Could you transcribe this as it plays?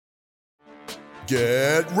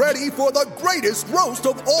Get ready for the greatest roast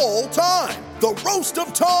of all time, the Roast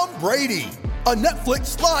of Tom Brady, a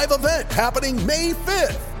Netflix live event happening May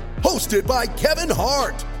 5th. Hosted by Kevin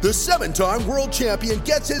Hart, the 7-time world champion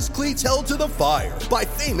gets his cleats held to the fire by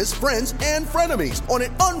famous friends and frenemies on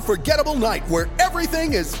an unforgettable night where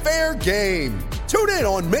everything is fair game. Tune in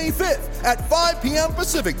on May 5th at 5 p.m.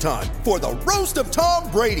 Pacific time for the Roast of Tom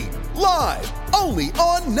Brady, live only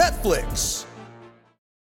on Netflix.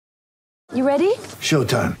 You ready?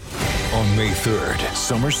 Showtime. On May 3rd,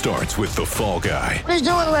 summer starts with The Fall Guy. Let's do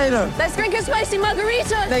it later. Let's drink a spicy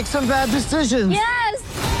margarita. Make some bad decisions. Yes!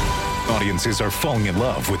 Audiences are falling in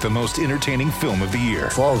love with the most entertaining film of the year.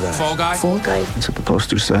 Fall Guy. Fall Guy? Fall guy. That's what the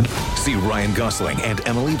poster said. See Ryan Gosling and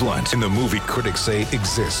Emily Blunt in the movie critics say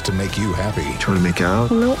exists to make you happy. Trying to make it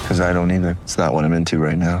out? Nope. Because I don't either. It's not what I'm into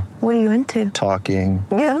right now. What are you into? Talking.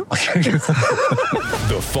 Yeah.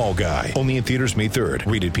 The Fall Guy. Only in theaters May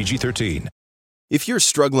 3rd. Rated PG-13. If you're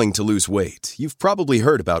struggling to lose weight, you've probably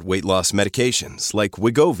heard about weight loss medications like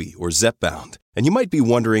Wegovy or Zepbound, and you might be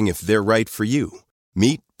wondering if they're right for you.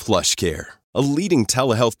 Meet PlushCare, a leading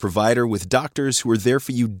telehealth provider with doctors who are there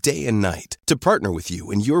for you day and night to partner with you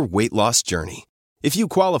in your weight loss journey. If you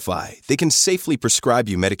qualify, they can safely prescribe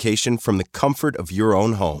you medication from the comfort of your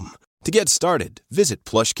own home. To get started, visit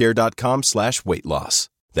plushcare.com/weightloss.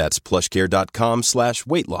 That's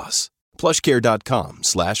plushcare.com/weightloss.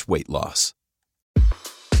 plushcare.com/weightloss.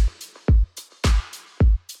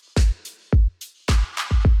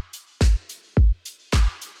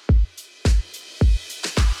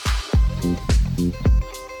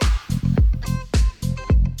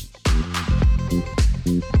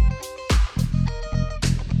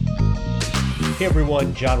 Hey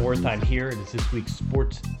everyone, John Wertheim here. It is this week's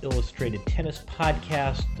Sports Illustrated Tennis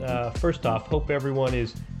Podcast. First off, hope everyone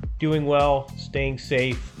is doing well, staying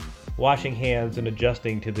safe, washing hands, and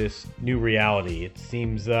adjusting to this new reality. It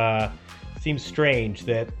seems strange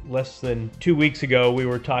that less than 2 weeks ago we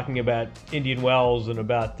were talking about Indian Wells and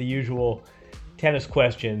about the usual tennis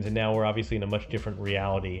questions, and now we're obviously in a much different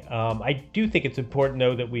reality. I do think it's important,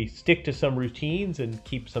 though, that we stick to some routines and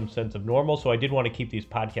keep some sense of normal, so I did want to keep these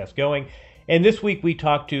podcasts going. And this week we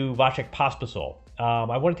talked to Vasek Pospisil.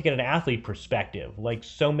 I wanted to get an athlete perspective. Like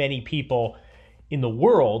so many people in the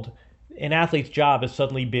world, an athlete's job has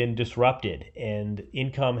suddenly been disrupted and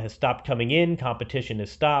income has stopped coming in, competition has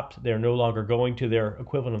stopped, they're no longer going to their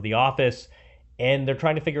equivalent of the office, and they're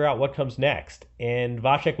trying to figure out what comes next. And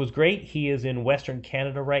Vasek was great. He is in Western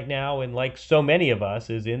Canada right now, and like so many of us,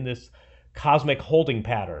 is in this cosmic holding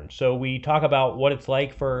pattern. So we talk about what it's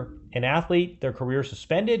like for an athlete, their career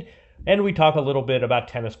suspended, and we talk a little bit about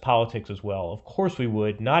tennis politics as well. Of course we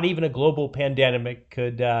would. Not even a global pandemic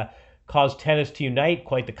could cause tennis to unite.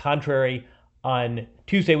 Quite the contrary. On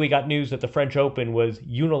Tuesday, we got news that the French Open was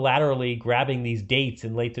unilaterally grabbing these dates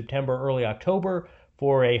in late September, early October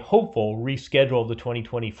for a hopeful reschedule of the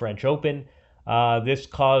 2020 French Open. This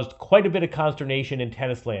caused quite a bit of consternation in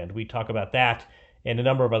tennis land. We talk about that and a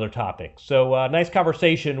number of other topics. So nice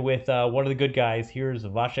conversation with one of the good guys. Here's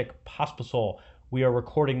Vasek Pospisil. We are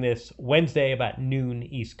recording this Wednesday about noon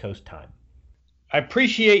East Coast time. I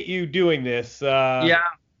appreciate you doing this. Yeah.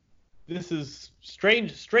 This is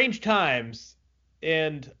strange times,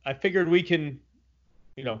 and I figured we can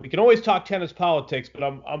always talk tennis politics, but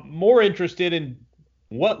I'm more interested in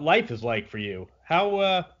what life is like for you.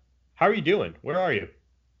 How are you doing? Where are you?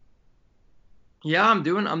 Yeah, I'm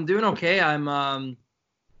doing okay. I've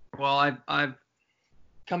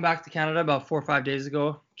come back to Canada about 4 or 5 days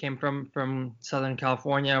ago. Came from Southern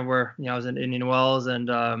California, where I was in Indian Wells, and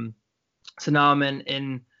so now I'm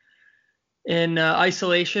in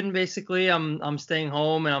isolation. Basically, I'm staying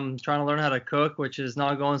home and I'm trying to learn how to cook, which is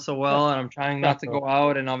not going so well, and I'm trying not to go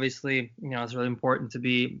out. And obviously, it's really important to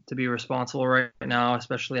be responsible right now,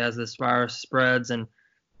 especially as this virus spreads. And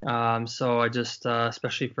so I just,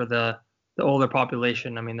 especially for the older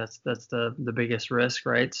population, I mean that's the biggest risk,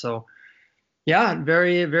 right? So. Yeah,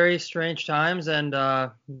 very, very strange times and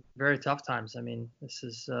very tough times. I mean, this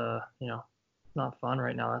is, not fun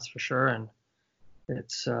right now, that's for sure. And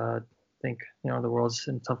it's, I think, the world's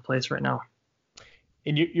in a tough place right now.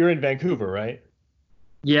 And you're in Vancouver, right?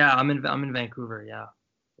 Yeah, I'm in Vancouver. Yeah.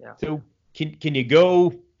 So can you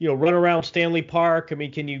go, run around Stanley Park? I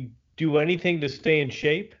mean, can you do anything to stay in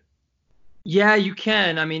shape? Yeah, you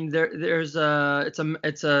can. I mean, it's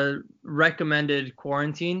a recommended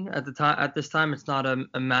quarantine at the time. At this time, it's not a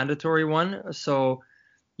mandatory one, so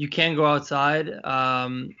you can go outside.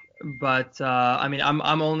 But I mean,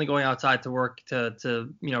 I'm only going outside to work to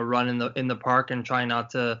run in the park and try not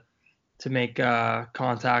to make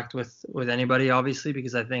contact with anybody, obviously,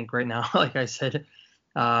 because I think right now, like I said,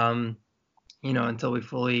 until we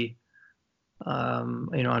fully,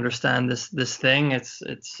 understand this thing,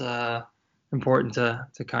 it's important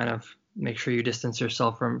to kind of make sure you distance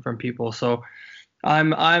yourself from people. So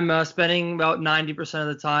I'm spending about 90% of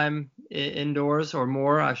the time indoors, or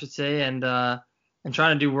more, I should say, and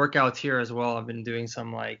trying to do workouts here as well. I've been doing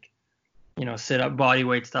some sit-up, body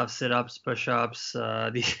weight stuff, sit-ups, push-ups,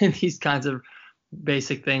 these kinds of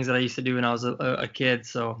basic things that I used to do when I was a kid.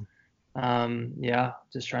 So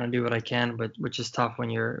just trying to do what I can, but which is tough when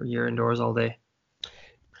you're indoors all day.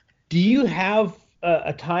 Do you have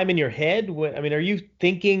a time in your head? Are you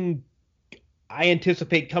thinking, I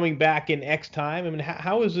anticipate coming back in X time? I mean,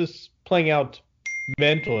 how is this playing out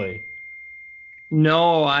mentally?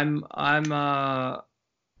 No, I'm I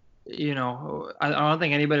don't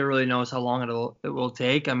think anybody really knows how long it will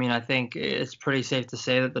take. I mean, I think it's pretty safe to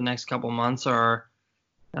say that the next couple months are,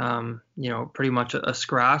 pretty much a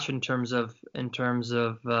scratch in terms of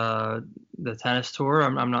the tennis tour.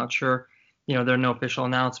 I'm not sure. There are no official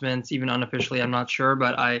announcements, even unofficially. I'm not sure,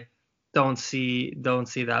 but I don't see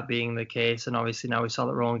that being the case. And obviously now we saw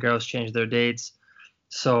that Roland Garros changed their dates,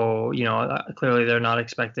 so clearly they're not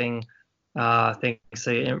expecting things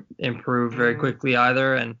to improve very quickly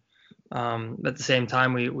either. And at the same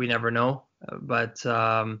time, we never know. But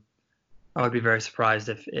I would be very surprised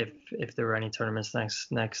if there were any tournaments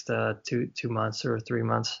next 2 months or 3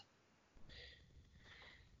 months.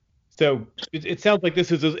 So it sounds like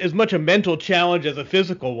this is as much a mental challenge as a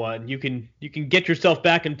physical one. You can get yourself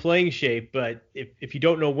back in playing shape, but if you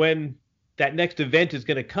don't know when that next event is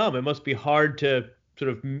going to come, it must be hard to sort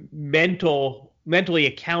of mentally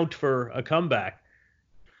account for a comeback.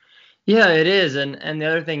 Yeah, it is. And the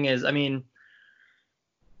other thing is, I mean,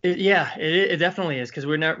 it definitely is, because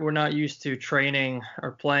we're not used to training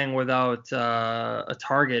or playing without a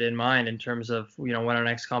target in mind in terms of when our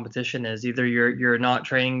next competition is. Either you're not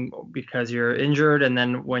training because you're injured, and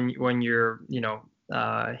then when you're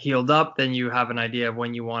healed up, then you have an idea of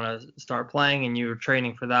when you want to start playing, and you're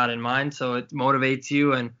training for that in mind. So it motivates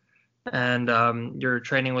you, and you're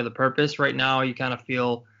training with a purpose. Right now, you kind of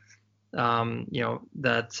feel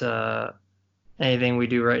that anything we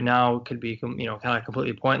do right now could be, kind of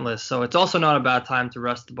completely pointless. So it's also not a bad time to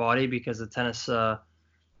rest the body, because the tennis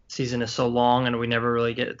season is so long, and we never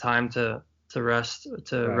really get time to rest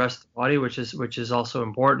the body, which is also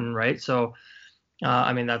important, right? So,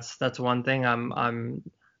 that's one thing. I'm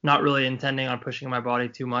not really intending on pushing my body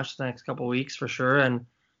too much the next couple of weeks for sure, and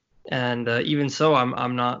even so,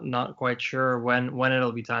 I'm not quite sure when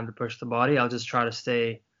it'll be time to push the body. I'll just try to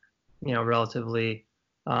stay,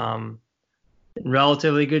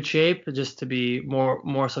 relatively good shape, just to be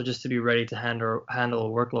more so just to be ready to handle a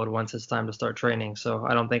workload once it's time to start training. So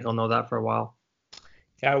I don't think I'll know that for a while.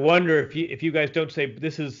 I wonder if you guys don't say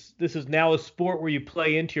this is now a sport where you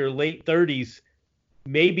play into your late 30s,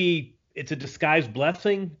 maybe it's a disguised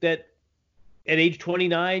blessing that at age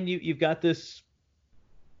 29 you've got this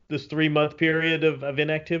 3-month period of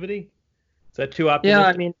inactivity. Is that too optimistic? Yeah,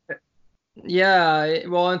 I mean, yeah,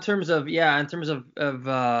 well, in terms of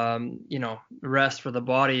rest for the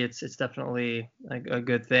body, it's definitely a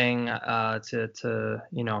good thing to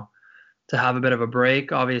have a bit of a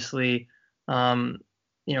break. Obviously,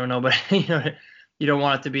 nobody, you don't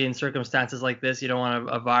want it to be in circumstances like this. You don't want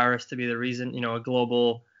a virus to be the reason, a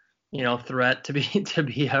global, threat to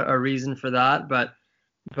be a reason for that. But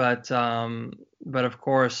of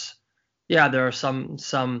course, yeah, there are some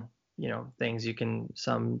things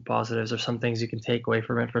some positives or some things you can take away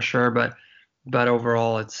from it for sure. But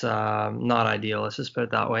overall, it's not ideal. Let's just put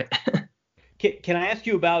it that way. Can I ask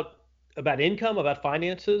you about income, about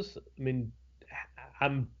finances? I mean,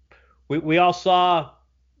 we all saw,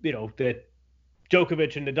 that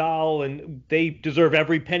Djokovic and Nadal, and they deserve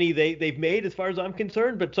every penny they've made as far as I'm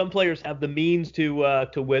concerned. But some players have the means to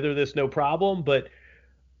weather this no problem. But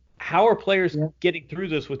how are players getting through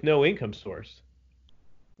this with no income source?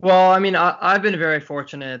 Well, I mean, I've been very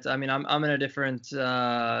fortunate. I mean, I'm in a different,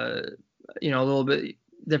 a little bit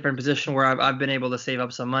different position where I've been able to save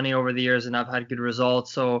up some money over the years, and I've had good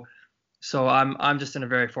results. So I'm just in a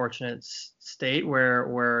very fortunate state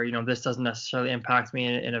where this doesn't necessarily impact me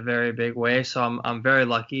in a very big way. So I'm very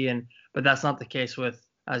lucky, but that's not the case with,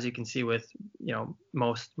 as you can see, with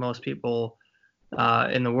most people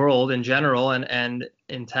in the world in general, and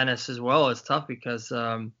in tennis as well. It's tough because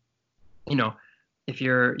if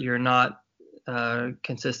you're not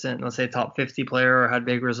consistent, let's say top 50 player, or had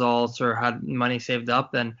big results or had money saved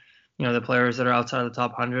up, then the players that are outside of the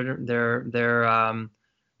top 100, they're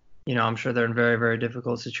I'm sure they're in very, very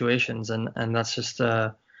difficult situations, and that's just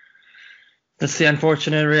That's the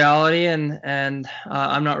unfortunate reality, and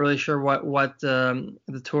I'm not really sure what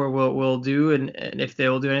the tour will do, and if they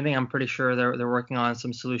will do anything. I'm pretty sure they're working on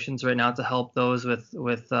some solutions right now to help those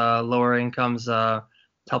with lower incomes, to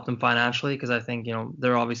help them financially, because I think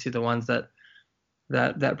they're obviously the ones that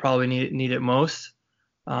probably need it most.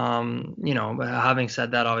 But having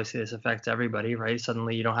said that, obviously this affects everybody, right?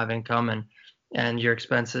 Suddenly you don't have income, and your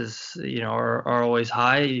expenses are always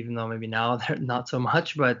high, even though maybe now they're not so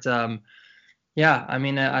much, but yeah, I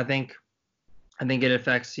mean, I think it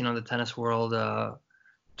affects the tennis world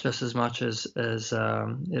just as much as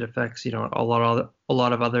it affects a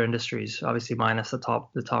lot of other industries. Obviously, minus the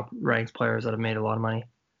top ranked players that have made a lot of money.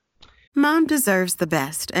 Mom deserves the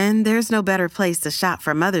best, and there's no better place to shop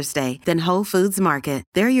for Mother's Day than Whole Foods Market.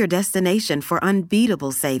 They're your destination for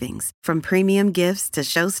unbeatable savings, from premium gifts to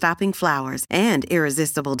show-stopping flowers and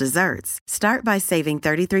irresistible desserts. Start by saving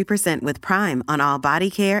 33% with Prime on all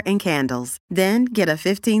body care and candles. Then get a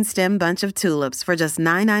 15-stem bunch of tulips for just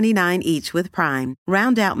 $9.99 each with Prime.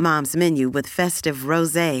 Round out Mom's menu with festive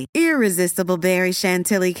rosé, irresistible berry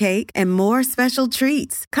chantilly cake, and more special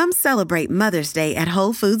treats. Come celebrate Mother's Day at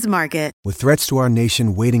Whole Foods Market. With threats to our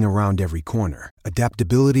nation waiting around every corner,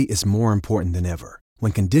 adaptability is more important than ever.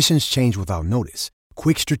 When conditions change without notice,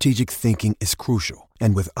 quick strategic thinking is crucial.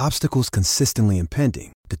 And with obstacles consistently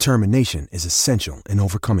impending, determination is essential in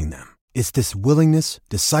overcoming them. It's this willingness,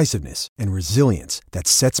 decisiveness, and resilience that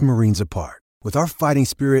sets Marines apart. With our fighting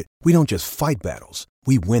spirit, we don't just fight battles,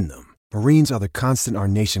 we win them. Marines are the constant our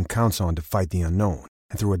nation counts on to fight the unknown.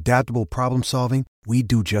 And through adaptable problem solving, we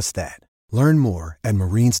do just that. Learn more at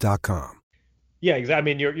Marines.com. Yeah,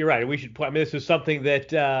 exactly. I mean, you're right. We should. I mean, this is something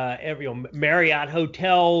that every Marriott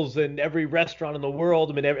hotels and every restaurant in the world.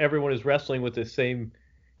 I mean, everyone is wrestling with the same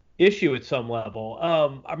issue at some level.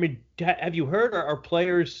 I mean, have you heard? Are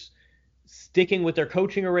players sticking with their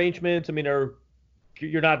coaching arrangements? I mean, there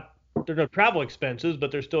are no travel expenses, but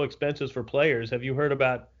there's still expenses for players. Have you heard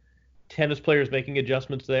about tennis players making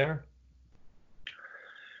adjustments there?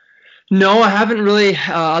 No, I haven't really,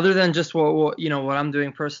 other than just what I'm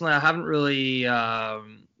doing personally. I haven't really,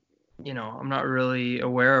 I'm not really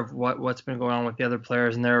aware of what's been going on with the other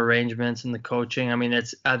players and their arrangements and the coaching. I mean,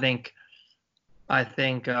 I think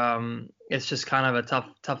it's just kind of a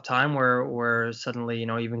tough time where suddenly,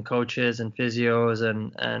 even coaches and physios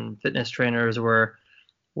and fitness trainers where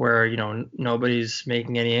nobody's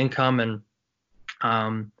making any income, and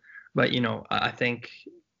but I think.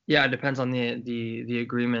 Yeah, it depends on the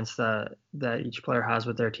agreements that each player has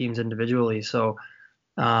with their teams individually. So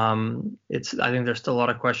I think there's still a lot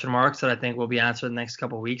of question marks that I think will be answered in the next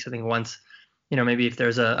couple of weeks. I think once, maybe if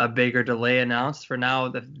there's a bigger delay announced. For now,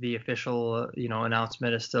 the official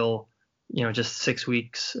announcement is still just 6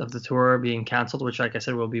 weeks of the tour being canceled, which, like I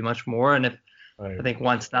said, will be much more. And I think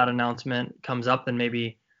once that announcement comes up, then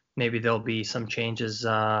maybe there'll be some changes in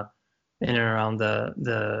and around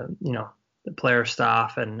the player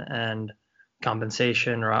staff and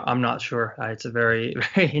compensation, or I'm not sure. It's a very,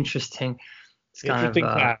 very interesting. It's kind of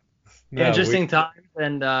interesting times,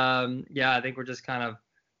 and I think we're just kind of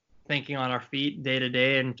thinking on our feet day to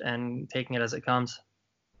day and taking it as it comes.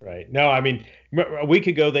 Right. No, I mean, a week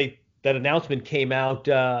ago that announcement came out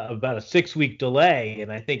about a 6-week delay,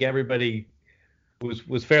 and I think everybody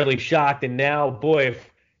was fairly shocked. And now, boy,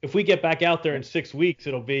 if we get back out there in 6 weeks,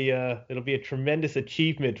 it'll be a tremendous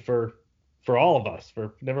achievement for all of us,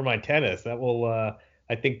 for never mind tennis. That will,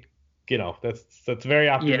 I think, that's very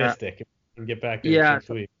optimistic. If we can get back there in 6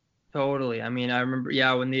 weeks. Totally. I mean, I remember,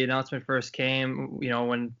 when the announcement first came,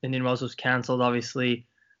 when Indian Wells was canceled, obviously,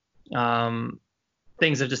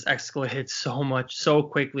 things have just escalated so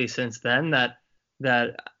quickly since then that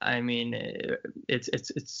I mean,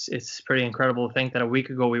 it's pretty incredible to think that a week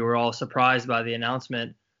ago we were all surprised by the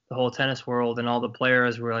announcement, the whole tennis world and all the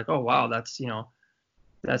players were like, oh wow,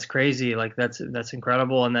 that's crazy, like that's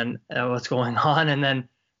incredible, and then what's going on, and then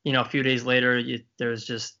a few days later there's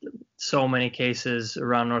just so many cases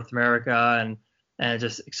around North America, and it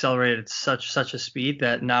just accelerated at such a speed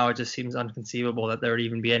that now it just seems inconceivable that there would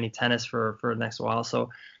even be any tennis for the next while. So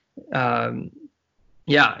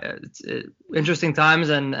it's interesting times,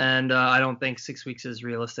 and I don't think 6 weeks is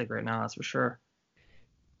realistic right now, that's for sure.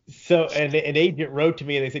 So and an agent wrote to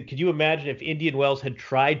me and they said, could you imagine if Indian Wells had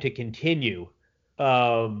tried to continue,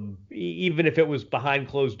 even if it was behind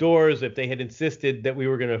closed doors, if they had insisted that we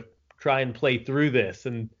were going to try and play through this,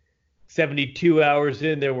 and 72 hours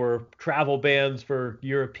in, there were travel bans for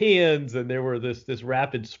Europeans, and there were this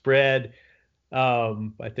rapid spread. I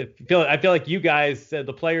feel like you guys,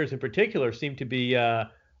 the players in particular, seem to be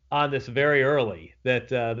on this very early. That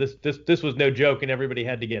this was no joke, and everybody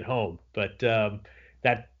had to get home. But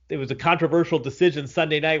that it was a controversial decision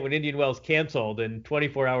Sunday night when Indian Wells canceled, and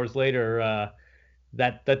 24 hours later,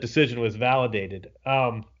 that decision was validated.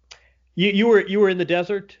 You were in the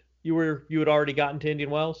desert. You had already gotten to Indian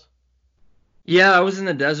Wells. Yeah, I was in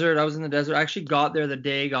the desert. I actually got there the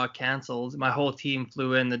day it got canceled. My whole team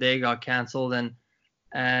flew in the day it got canceled, and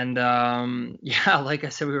yeah, like I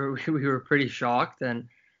said, we were pretty shocked,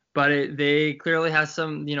 but they clearly has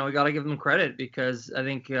some, we got to give them credit, because I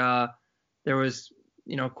think there was,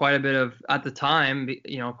 quite a bit of, at the time,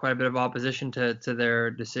 quite a bit of opposition to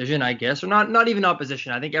their decision, I guess, or not even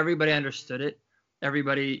opposition. I think everybody understood it.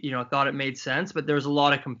 Everybody, thought it made sense, but there was a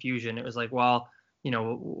lot of confusion. It was like, well,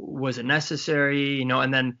 was it necessary?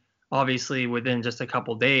 And then obviously within just a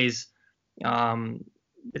couple days,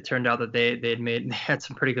 it turned out that they had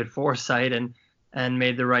some pretty good foresight and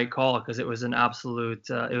made the right call, because it was absolute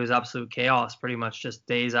chaos pretty much just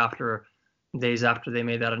days after they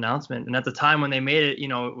made that announcement. And at the time when they made it,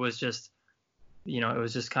 it was just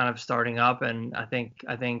kind of starting up. And I think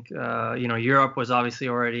Europe was obviously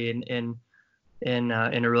already in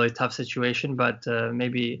a really tough situation, but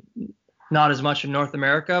maybe not as much in North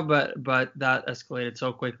America, but that escalated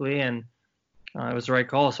so quickly, and it was the right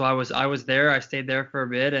call. So I was there. I stayed there for a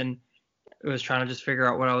bit, and I was trying to just figure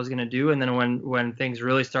out what I was going to do. And then when things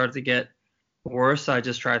really started to get worse, I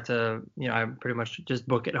just tried to, I pretty much just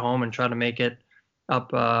book it home and try to make it up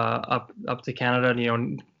to Canada,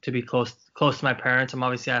 to be close to my parents.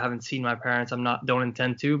 I haven't seen my parents. Don't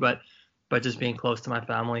intend to, but just being close to my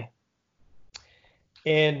family.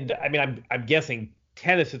 And I mean, I'm guessing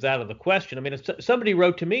tennis is out of the question. I mean, if somebody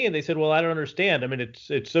wrote to me and they said, well, I don't understand. I mean,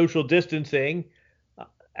 it's social distancing.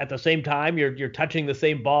 At the same time, you're touching the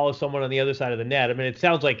same ball as someone on the other side of the net. I mean, it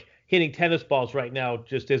sounds like hitting tennis balls right now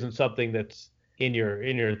just isn't something that's in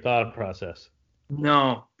your thought process.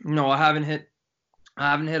 No, I haven't hit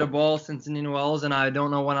a ball since Indian Wells, and I don't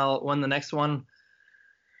know when the next one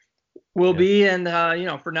will be. And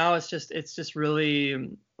for now, it's just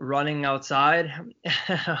really running outside,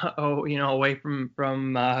 away from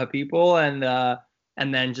people, and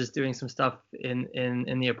then just doing some stuff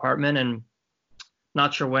in the apartment, and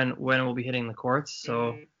not sure when we'll be hitting the courts.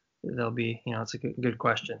 So there'll be, it's a good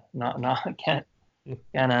question. I can't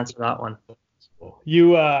answer that one.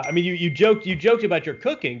 You joked about your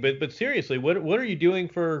cooking, but seriously, what are you doing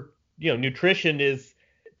for, nutrition is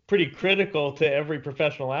pretty critical to every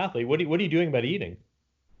professional athlete. What are you doing about eating?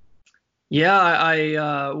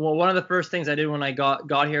 Yeah, well, one of the first things I did when I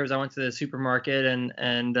got here was I went to the supermarket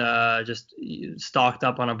and just stocked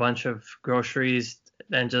up on a bunch of groceries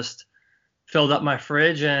and just filled up my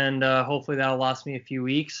fridge, and hopefully that'll last me a few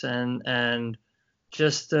weeks. And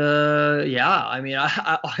just I mean,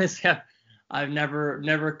 I honestly I've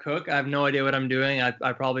never cooked. I have no idea what I'm doing.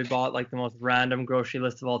 I probably bought like the most random grocery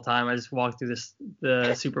list of all time. I just walked through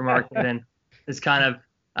the supermarket and it's kind of,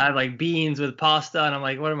 I have like beans with pasta, and I'm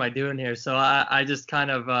like, what am I doing here? So I just kind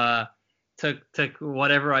of took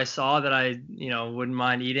whatever I saw that I wouldn't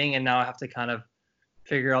mind eating, and now I have to kind of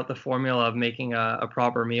figure out the formula of making a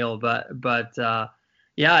proper meal. But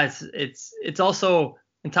it's also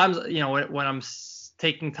in times when I'm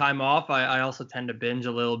taking time off, I also tend to binge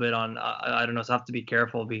a little bit on I don't know, so I have to be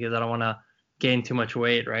careful because I don't want to gain too much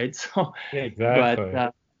weight, right? So yeah, exactly.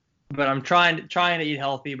 But I'm trying to eat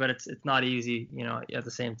healthy, but it's not easy, at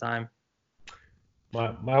the same time.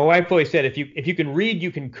 My wife always said if you can read, you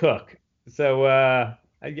can cook. So I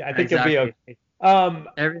think you'll be okay.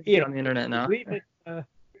 Everything on the internet now.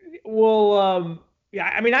 Yeah,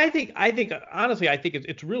 I mean, I think honestly,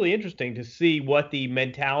 it's really interesting to see what the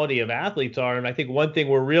mentality of athletes are, and I think one thing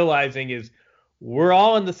we're realizing is we're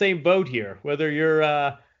all in the same boat here, whether you're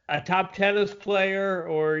a top tennis player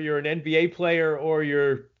or you're an NBA player or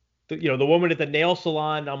you're the woman at the nail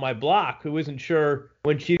salon on my block who isn't sure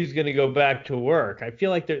when she's going to go back to work. I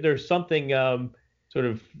feel like there's something sort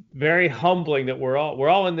of very humbling that we're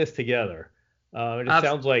all in this together. And it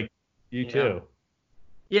sounds like you too.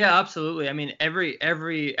 Yeah, absolutely. I mean,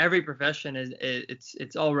 every profession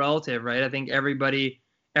it's all relative, right? I think everybody's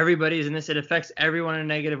in this. It affects everyone in a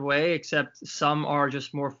negative way, except some are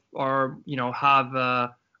just are in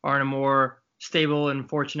a more stable and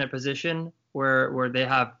fortunate position where they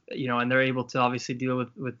have, and they're able to obviously deal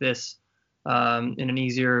with this in an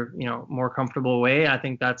easier, more comfortable way. I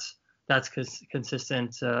think that's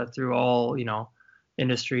consistent through all,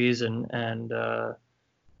 industries and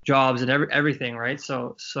jobs and everything, right?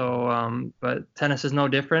 So but tennis is no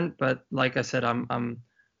different. But like I said, I'm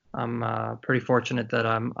pretty fortunate that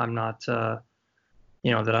I'm not, that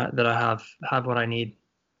I have what I need.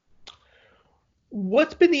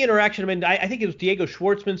 What's been the interaction? I mean, I think it was Diego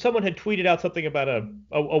Schwartzman. Someone had tweeted out something about a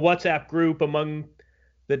WhatsApp group among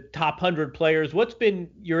the top 100 players. What's been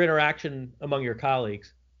your interaction among your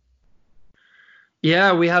colleagues?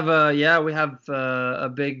 Yeah, we have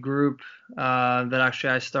a big group that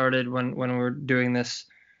actually I started when we were doing this,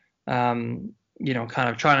 kind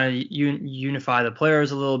of trying to unify the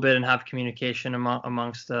players a little bit and have communication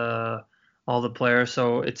amongst all the players.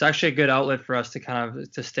 So it's actually a good outlet for us to kind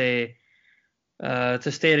of to stay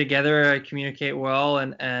together, communicate well,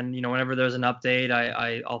 and whenever there's an update,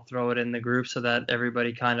 I'll throw it in the group so that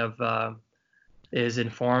everybody kind of is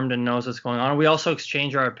informed and knows what's going on. We also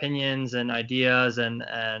exchange our opinions and ideas, and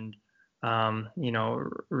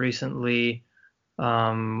recently,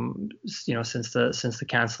 since the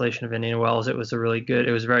cancellation of Indian Wells, it was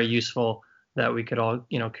very useful that we could all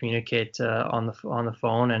communicate on the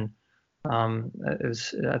phone, and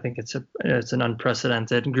I think it's an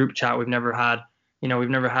unprecedented group chat. We've never had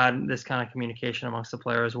this kind of communication amongst the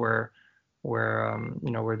players where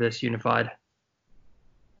we're this unified.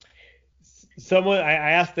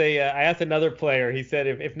 I asked another player. He said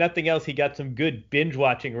if nothing else, he got some good binge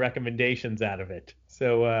watching recommendations out of it.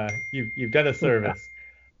 So you've done a service.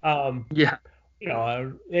 Yeah.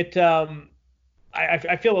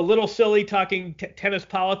 I feel a little silly talking tennis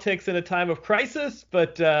politics in a time of crisis,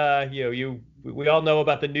 but we all know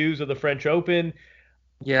about the news of the French Open.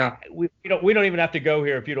 Yeah. We don't even have to go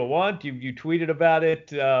here if you don't want. You tweeted about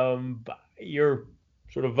it. You're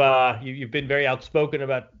sort of you've been very outspoken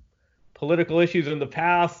about political issues in the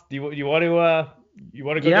past. Do you want to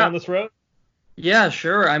go down this road? Yeah,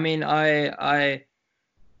 sure. I mean, I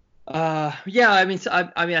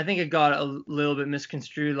think it got a little bit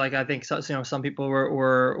misconstrued. Like, I think some people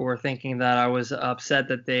were thinking that I was upset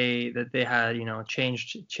that they had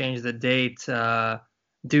changed the date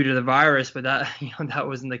due to the virus, but that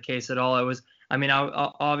wasn't the case at all. It was, I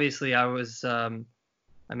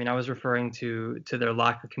was referring to their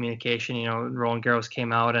lack of communication. Roland Garros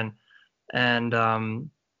came out and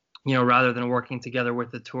rather than working together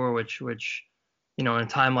with the tour, which in a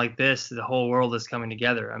time like this, the whole world is coming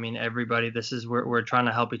together. I mean, everybody, we're trying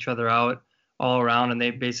to help each other out all around, and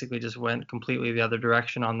they basically just went completely the other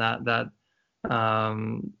direction on that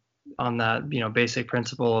basic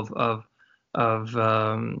principle of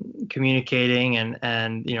communicating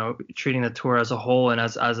and treating the tour as a whole and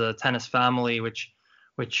as a tennis family, which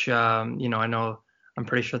I know, I'm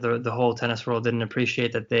pretty sure the whole tennis world didn't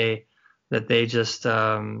appreciate that they just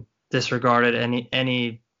disregarded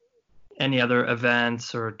any other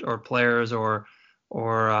events or players or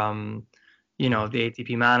the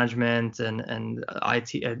ATP management and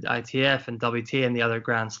ITF and WTA and the other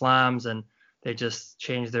Grand Slams, and they just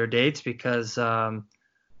changed their dates because they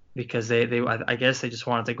I guess they just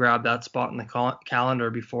wanted to grab that spot in the calendar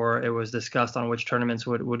before it was discussed on which tournaments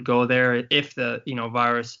would go there if the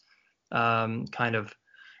virus kind of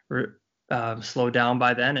slowed down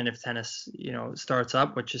by then, and if tennis starts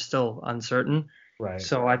up, which is still uncertain. Right.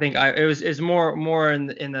 So I think it's more in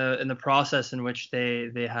the process in which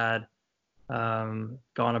they had gone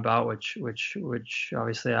about, which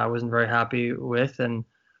obviously I wasn't very happy with, and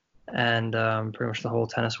pretty much the whole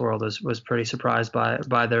tennis world was pretty surprised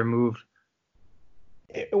by their move.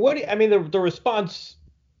 The response,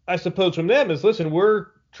 I suppose, from them is, listen, we're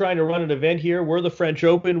trying to run an event here. We're the French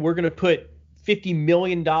Open. We're going to put $50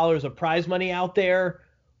 million of prize money out there.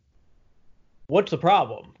 What's the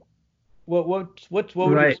problem? What would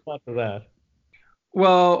you respond to that?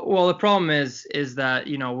 Well, the problem is that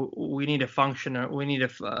we need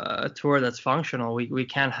a tour that's functional. We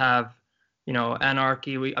can't have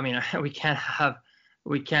anarchy. We can't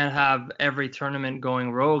have every tournament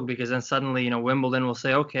going rogue, because then suddenly Wimbledon will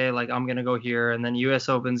say, okay, like, I'm gonna go here, and then U.S.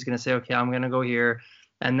 Open's gonna say, okay, I'm gonna go here,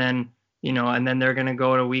 and then they're gonna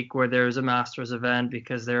go at a week where there's a Masters event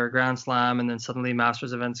because they're a Grand Slam, and then suddenly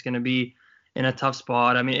Masters event's gonna be in a tough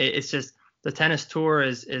spot. I mean, it's just, the tennis tour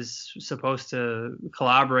is supposed to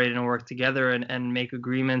collaborate and work together and make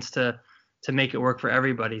agreements to make it work for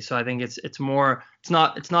everybody. So I think it's not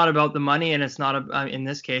about the money, and it's not in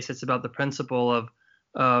this case, it's about the principle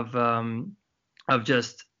of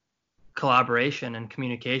just collaboration and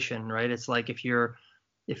communication, right? It's like if you're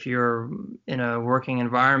in a working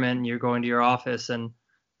environment and you're going to your office and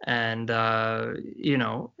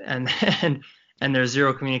there's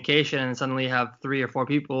zero communication, and suddenly you have 3 or 4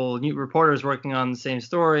 people, new reporters working on the same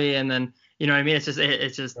story, and then it's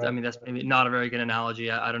just right. I mean, that's maybe not a very good analogy.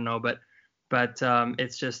 I don't know, but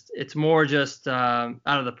it's more just out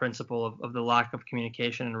of the principle of the lack of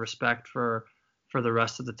communication and respect for the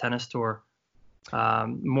rest of the tennis tour,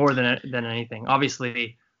 more than anything.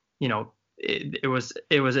 Obviously, it was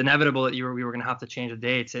inevitable that we were going to have to change the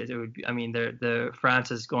dates. It would, I mean, France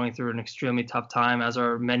is going through an extremely tough time, as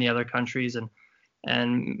are many other countries, and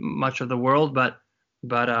and much of the world, but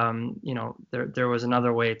there was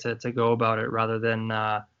another way to go about it rather than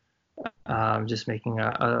just making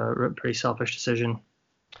a pretty selfish decision.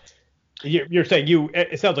 You're saying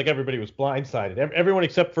it sounds like everybody was blindsided. Everyone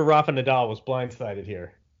except for Rafa Nadal was blindsided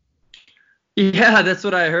here. Yeah, that's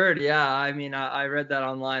what I heard. Yeah, I mean, I read that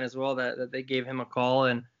online as well, that they gave him a call,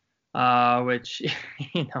 and which,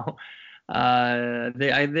 they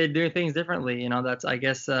do things differently. That's, I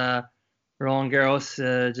guess, Roland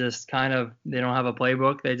Garros just kind of, they don't have a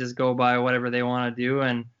playbook. They just go by whatever they want to do,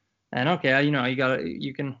 and okay,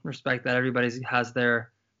 you can respect that everybody has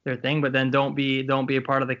their thing, but then don't be a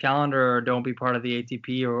part of the calendar, or don't be part of the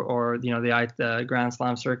ATP or the Grand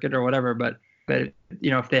Slam circuit or whatever. But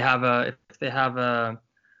if they have a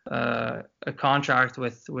contract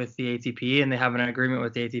with the ATP and they have an agreement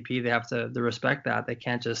with the ATP, they have to respect that. They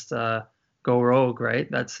can't just go rogue, right?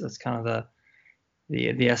 That's kind of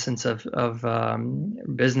the essence of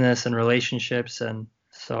business and relationships. And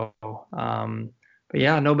so but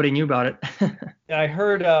yeah, nobody knew about it. I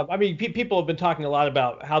heard, people have been talking a lot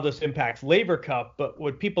about how this impacts Laver Cup, but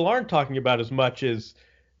what people aren't talking about as much is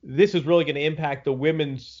this is really going to impact the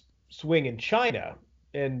women's swing in China.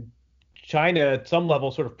 And China, at some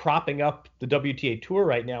level, sort of propping up the WTA Tour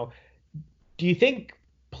right now. Do you think,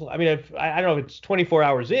 I don't know if it's 24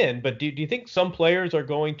 hours in, but do you think some players are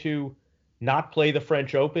going to not play the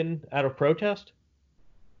French Open out of protest?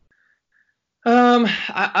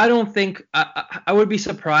 I don't think, I would be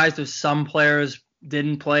surprised if some players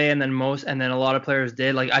didn't play and then a lot of players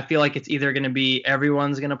did. Like, I feel like it's either going to be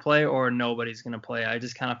everyone's going to play or nobody's going to play. I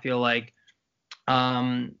just kind of feel like,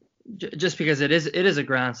 just because it is a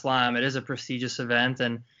Grand Slam, it is a prestigious event,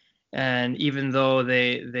 and even though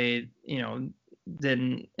they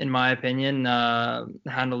didn't, in my opinion,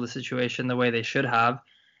 handle the situation the way they should have,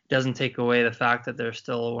 doesn't take away the fact that they're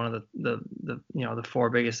still one of the four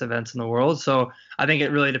biggest events in the world. So I think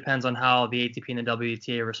it really depends on how the ATP and the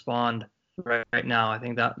WTA respond right now. I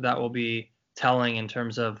think that will be telling in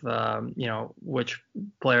terms of which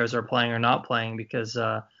players are playing or not playing, because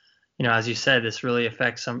as you said, this really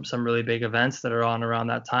affects some really big events that are on around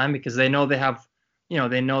that time, because they know they have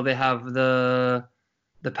the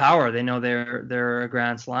power. They know they're a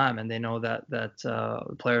Grand Slam, and they know that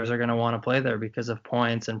players are going to want to play there because of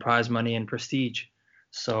points and prize money and prestige.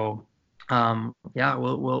 So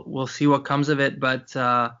we'll see what comes of it, but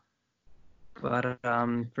for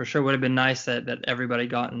sure would have been nice that everybody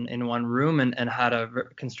got in one room and had a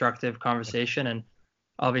constructive conversation. And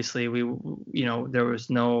obviously there was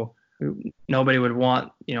nobody would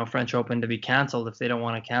want French Open to be canceled. If they don't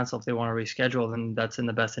want to cancel, if they want to reschedule, then that's in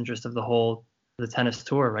the best interest of the tennis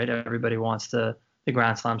tour, right? Everybody wants the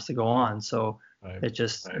Grand Slams to go on, so right.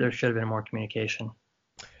 There should have been more communication.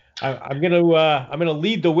 I'm gonna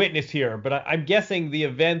lead the witness here, but I'm guessing the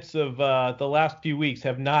events of the last few weeks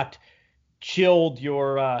have not chilled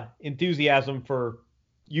your enthusiasm for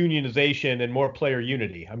unionization and more player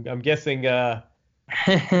unity. I'm guessing this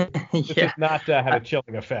has not had a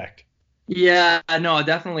chilling effect. Yeah, no,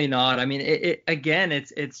 definitely not. I mean,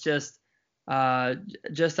 it's just out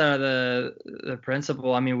of the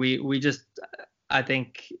principle. I mean, we just, I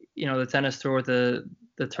think, the tennis tour with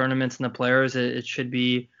the tournaments and the players, it should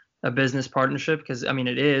be a business partnership, because I mean,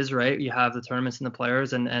 it is, right? You have the tournaments and the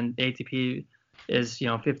players, and ATP is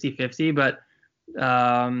 50-50, but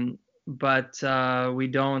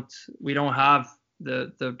we don't have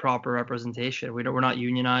the proper representation. We're not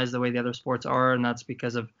unionized the way the other sports are, and that's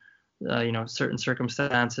because of certain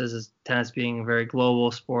circumstances, as tennis being a very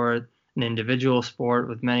global sport, an individual sport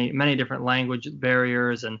with many different language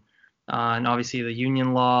barriers, and obviously the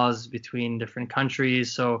union laws between different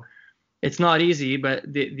countries. So it's not easy,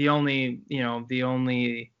 but the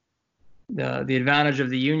advantage of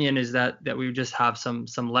the union is that we just have some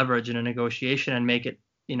leverage in a negotiation and make it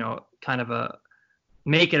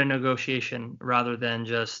make it a negotiation rather than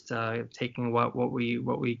just taking what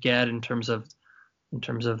we get in terms of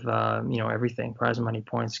everything, prize money,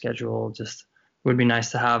 points, schedule. Just would be nice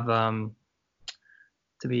to have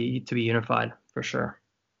to be unified for sure.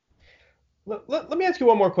 Let me ask you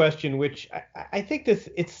one more question, which I think this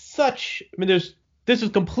is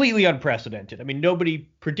completely unprecedented. I mean, nobody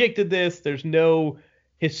predicted this. There's no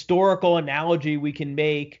historical analogy we can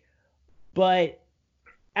make, but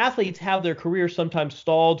athletes have their careers sometimes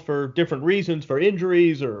stalled for different reasons, for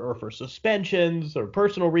injuries or for suspensions or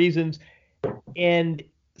personal reasons. And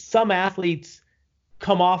some athletes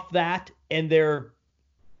come off that and they're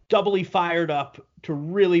doubly fired up to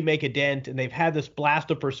really make a dent, and they've had this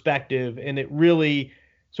blast of perspective, and it really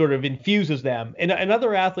sort of infuses them. And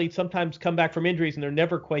other athletes sometimes come back from injuries and they're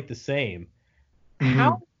never quite the same.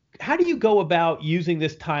 Mm-hmm. how do you go about using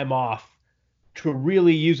this time off to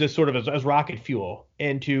really use this sort of as rocket fuel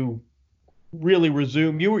and to really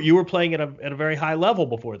resume? You were playing at a very high level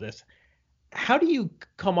before this. How do you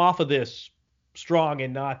come off of this strong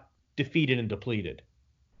and not defeated and depleted?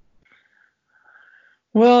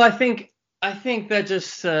 Well, I think that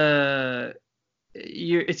just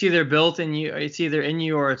it's either built in you, it's either in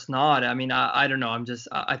you or it's not. I mean, I don't know.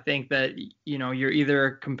 I think that, you're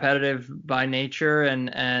either competitive by nature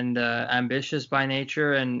and ambitious by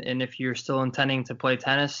nature, and if you're still intending to play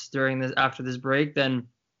tennis after this break, then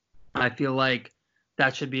I feel like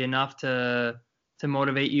that should be enough to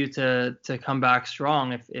motivate you to come back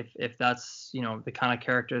strong if that's the kind of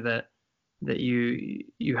character that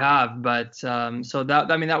you have. But so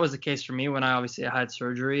that was the case for me when I had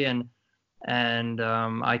surgery, and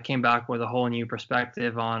I came back with a whole new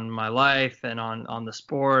perspective on my life and on the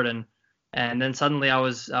sport, and then suddenly I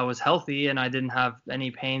was healthy and I didn't have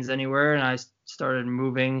any pains anywhere, and I started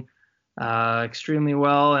moving extremely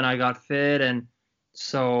well, and I got fit. And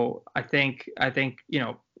so I think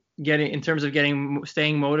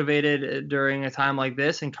staying motivated during a time like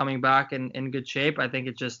this and coming back in good shape, I think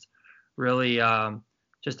it just really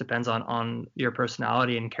just depends on your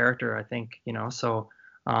personality and character, I think, so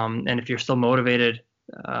and if you're still motivated,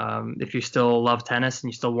 if you still love tennis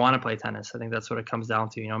and you still want to play tennis, I think that's what it comes down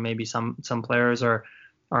to. Maybe some players are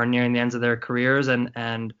nearing the ends of their careers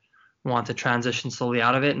and want to transition slowly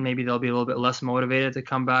out of it, and maybe they'll be a little bit less motivated to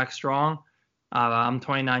come back strong. I'm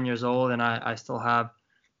 29 years old, and I still have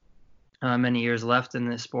many years left in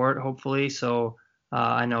this sport, hopefully. So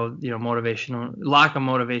I know lack of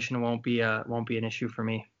motivation won't be an issue for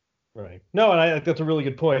me. Right. No, and I think that's a really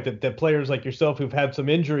good point, that players like yourself who've had some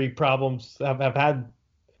injury problems have had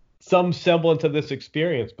some semblance of this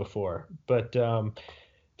experience before. But I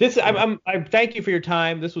thank you for your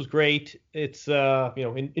time. This was great. It's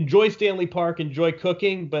enjoy Stanley Park, enjoy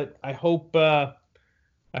cooking, but I hope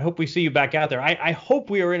we see you back out there. I hope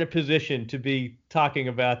we are in a position to be talking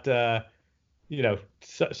about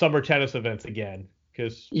summer tennis events again.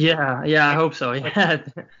 I hope so. Yeah.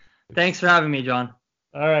 Thanks for having me, John.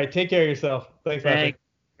 All right, take care of yourself. Thanks, Vacek.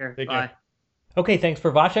 Take care. Okay, thanks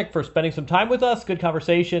for Vacek for spending some time with us. Good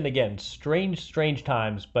conversation. Again, strange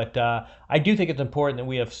times, but I do think it's important that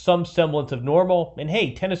we have some semblance of normal. And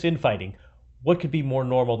hey, tennis infighting, what could be more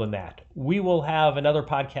normal than that? We will have another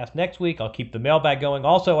podcast next week. I'll keep the mailbag going.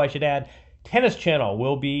 Also, I should add, Tennis Channel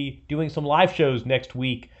will be doing some live shows next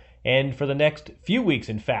week and for the next few weeks,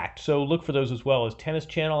 in fact. So look for those as well as Tennis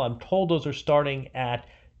Channel. I'm told those are starting at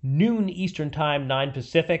noon Eastern Time, 9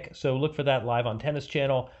 Pacific. So look for that live on Tennis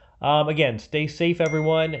Channel. Again, stay safe,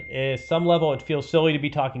 everyone. At some level, it feels silly to be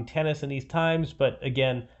talking tennis in these times, but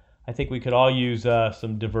again, I think we could all use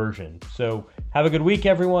some diversion. So have a good week,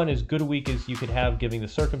 everyone. As good a week as you could have given the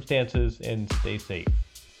circumstances, and stay safe.